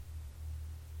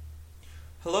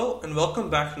Hello and welcome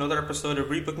back to another episode of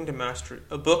Rebooking to Mastery,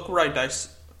 a book where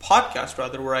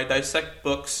podcast where I dissect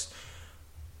books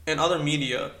and other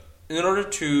media in order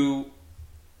to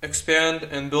expand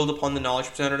and build upon the knowledge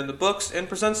presented in the books and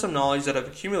present some knowledge that I've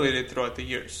accumulated throughout the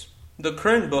years. The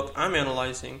current book I'm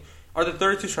analyzing are the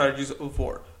 32 Strategies of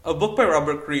War, a book by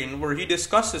Robert Greene where he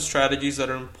discusses strategies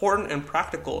that are important and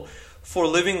practical for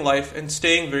living life and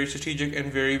staying very strategic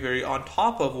and very, very on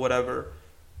top of whatever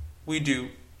we do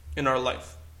in our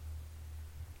life.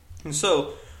 And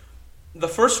so, the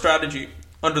first strategy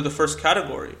under the first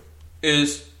category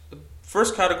is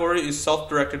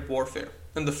self-directed warfare.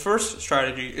 And the first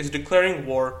strategy is declaring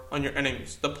war on your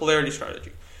enemies, the polarity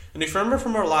strategy. And if you remember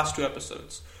from our last two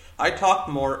episodes, I talked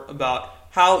more about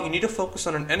how you need to focus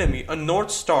on an enemy, a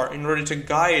North Star, in order to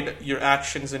guide your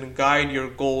actions and guide your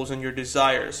goals and your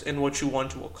desires and what you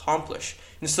want to accomplish,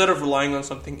 instead of relying on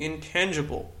something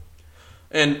intangible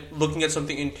and looking at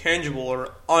something intangible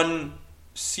or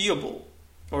unseeable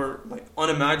or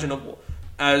unimaginable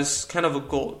as kind of a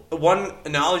goal. One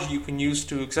analogy you can use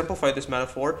to exemplify this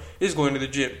metaphor is going to the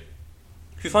gym.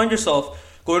 If you find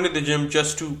yourself going to the gym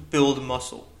just to build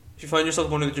muscle, if you find yourself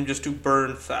going to the gym just to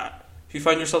burn fat, if you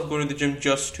find yourself going to the gym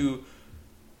just to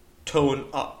tone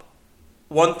up,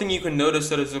 one thing you can notice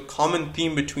that is a common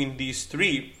theme between these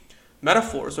three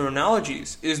metaphors or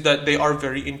analogies is that they are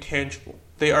very intangible.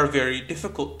 They are very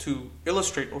difficult to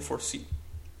illustrate or foresee.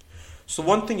 So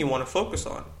one thing you want to focus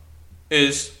on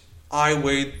is, I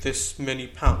weigh this many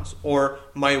pounds, or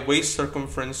my waist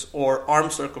circumference or arm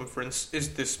circumference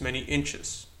is this many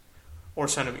inches or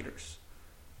centimeters.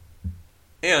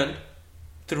 And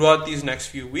throughout these next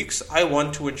few weeks, I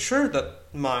want to ensure that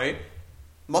my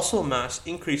muscle mass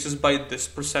increases by this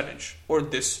percentage or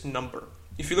this number.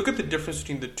 If you look at the difference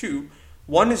between the two,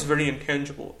 one is very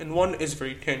intangible and one is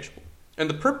very tangible. And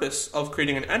the purpose of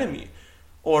creating an enemy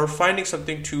or finding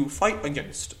something to fight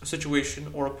against, a situation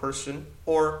or a person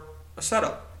or a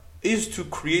setup, is to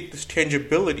create this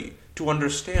tangibility to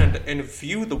understand and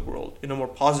view the world in a more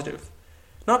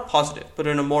not positive, but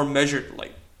in a more measured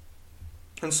light.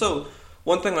 And so,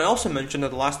 one thing I also mentioned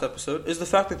in the last episode is the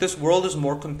fact that this world is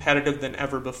more competitive than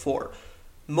ever before,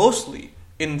 mostly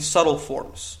in subtle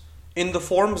forms. In the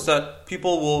forms that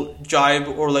people will jibe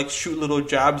or shoot little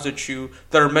jabs at you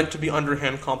that are meant to be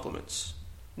underhand compliments.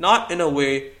 Not in a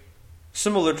way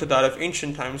similar to that of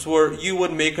ancient times where you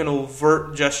would make an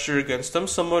overt gesture against them,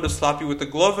 someone would slap you with a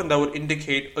glove and that would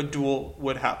indicate a duel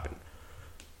would happen.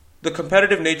 The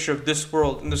competitive nature of this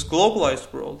world, in this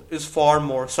globalized world, is far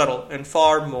more subtle and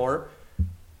far more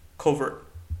covert.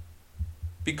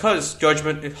 Because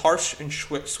judgment is harsh and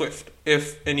swift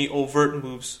if any overt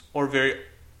moves or very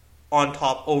on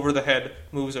top, over the head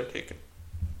moves are taken.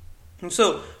 And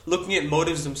so, looking at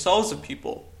motives themselves of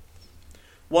people,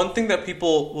 one thing that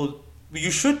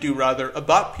you should do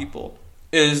about people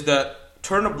is that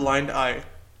turn a blind eye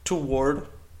toward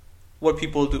what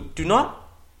people do. Do not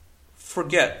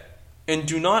forget and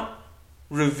do not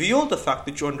reveal the fact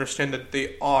that you understand that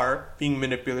they are being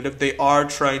manipulative, they are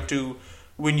trying to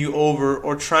win you over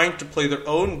or trying to play their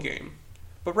own game,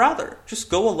 but rather just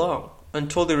go along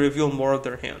until they reveal more of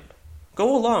their hand.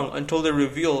 Go along until they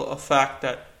reveal a fact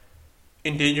that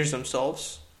endangers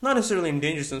themselves. Not necessarily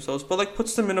endangers themselves, but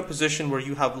puts them in a position where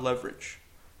you have leverage.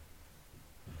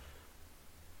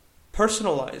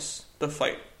 Personalize the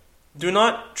fight. Do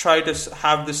not try to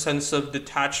have the sense of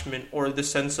detachment or the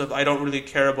sense of, I don't really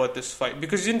care about this fight.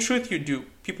 Because in truth you do.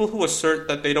 People who assert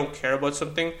that they don't care about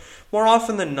something, more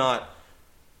often than not,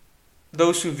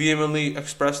 those who vehemently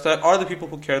express that are the people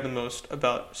who care the most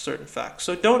about certain facts.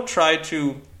 So don't try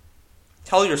to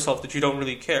tell yourself that you don't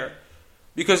really care.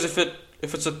 Because if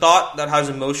it's a thought that has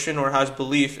emotion or has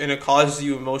belief and it causes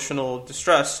you emotional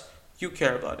distress, you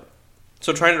care about it.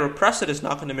 So trying to repress it is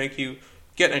not going to make you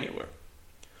get anywhere.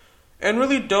 And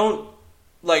really don't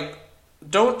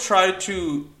try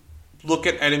to look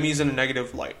at enemies in a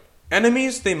negative light.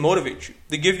 Enemies, they motivate you.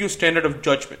 They give you a standard of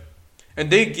judgment. And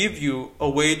they give you a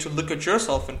way to look at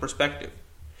yourself in perspective.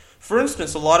 For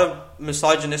instance, a lot of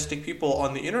misogynistic people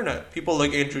on the internet, people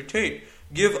like Andrew Tate,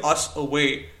 give us a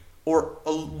way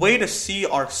to see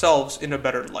ourselves in a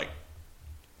better light.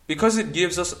 Because it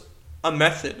gives us a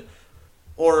method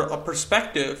or a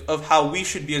perspective of how we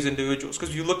should be as individuals.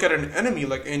 Because you look at an enemy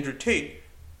like Andrew Tate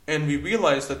and we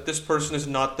realize that this person is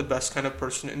not the best kind of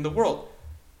person in the world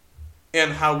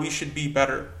and how we should be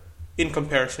better in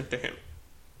comparison to him.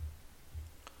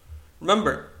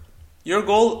 Remember, your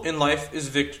goal in life is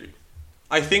victory.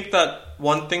 I think that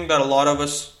one thing that a lot of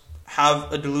us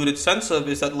have a deluded sense of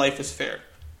is that life is fair.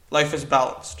 Life is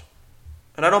balanced.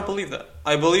 And I don't believe that.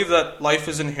 I believe that life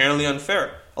is inherently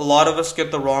unfair. a lot of us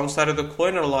get the wrong side of the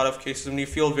coin in a lot of cases, and we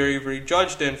feel very, very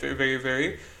judged and very, very,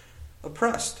 very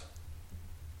oppressed.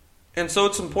 And so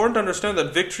it's important to understand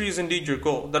that victory is indeed your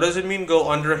goal. That doesn't mean go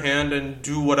underhand and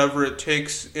do whatever it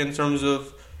takes in terms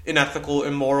of unethical,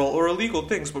 immoral, or illegal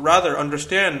things, but rather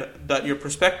understand that your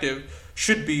perspective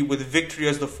should be with victory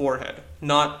as the forehead,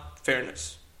 not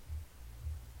fairness.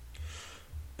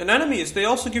 And enemies, they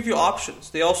also give you options.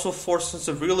 They also force a sense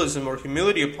of realism or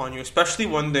humility upon you, especially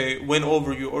when they win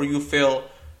over you or you fail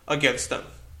against them.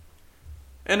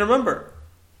 And remember,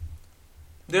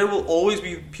 there will always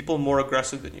be people more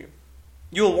aggressive than you.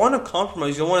 You'll want to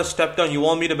compromise. You'll want to step down. You will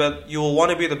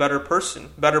want to be the better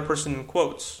person in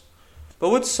quotes. But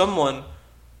with someone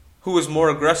who is more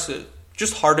aggressive,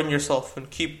 just harden yourself and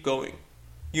keep going.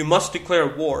 You must declare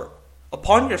war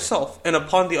upon yourself and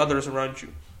upon the others around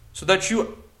you, so that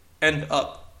you end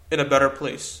up in a better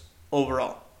place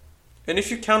overall. And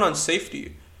if you count on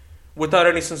safety without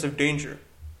any sense of danger,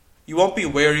 you won't be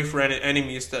wary for any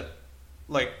enemies that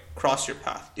cross your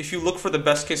path. If you look for the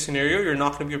best case scenario, you're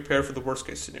not going to be prepared for the worst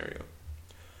case scenario.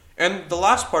 And the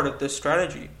last part of this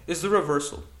strategy is the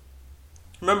reversal.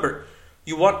 Remember,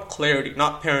 you want clarity,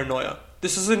 not paranoia.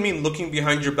 This doesn't mean looking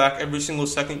behind your back every single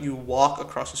second you walk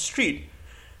across the street,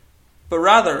 but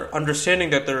rather understanding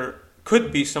that there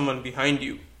could be someone behind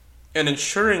you and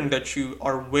ensuring that you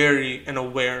are wary and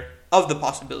aware of the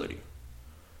possibility.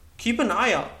 Keep an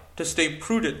eye out to stay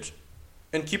prudent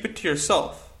and keep it to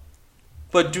yourself.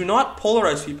 But do not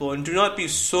polarize people and do not be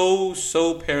so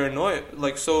paranoid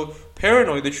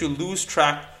that you lose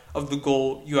track of the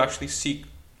goal you actually seek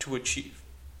to achieve.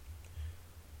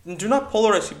 And do not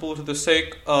polarize people to the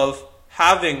sake of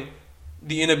having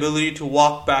the inability to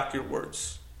walk back your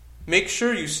words. Make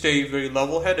sure you stay very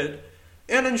level-headed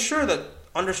and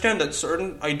understand that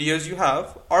certain ideas you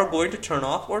have are going to turn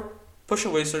off or push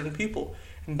away certain people.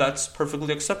 And that's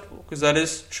perfectly acceptable because that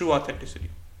is true authenticity.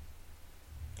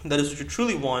 That is what you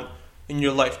truly want in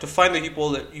your life, to find the people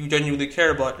that you genuinely care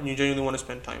about and you genuinely want to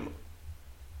spend time with.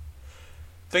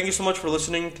 Thank you so much for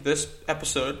listening to this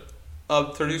episode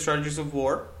of 30 Strategies of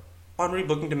War on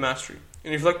Rebooking to Mastery.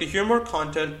 And if you'd like to hear more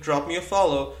content, drop me a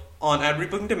follow on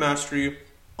 @Rebooking to Mastery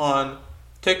on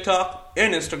TikTok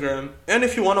and Instagram. And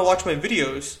if you want to watch my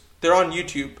videos, they're on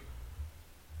YouTube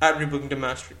 @Rebooking to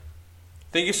Mastery.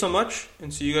 Thank you so much,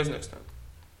 and see you guys next time.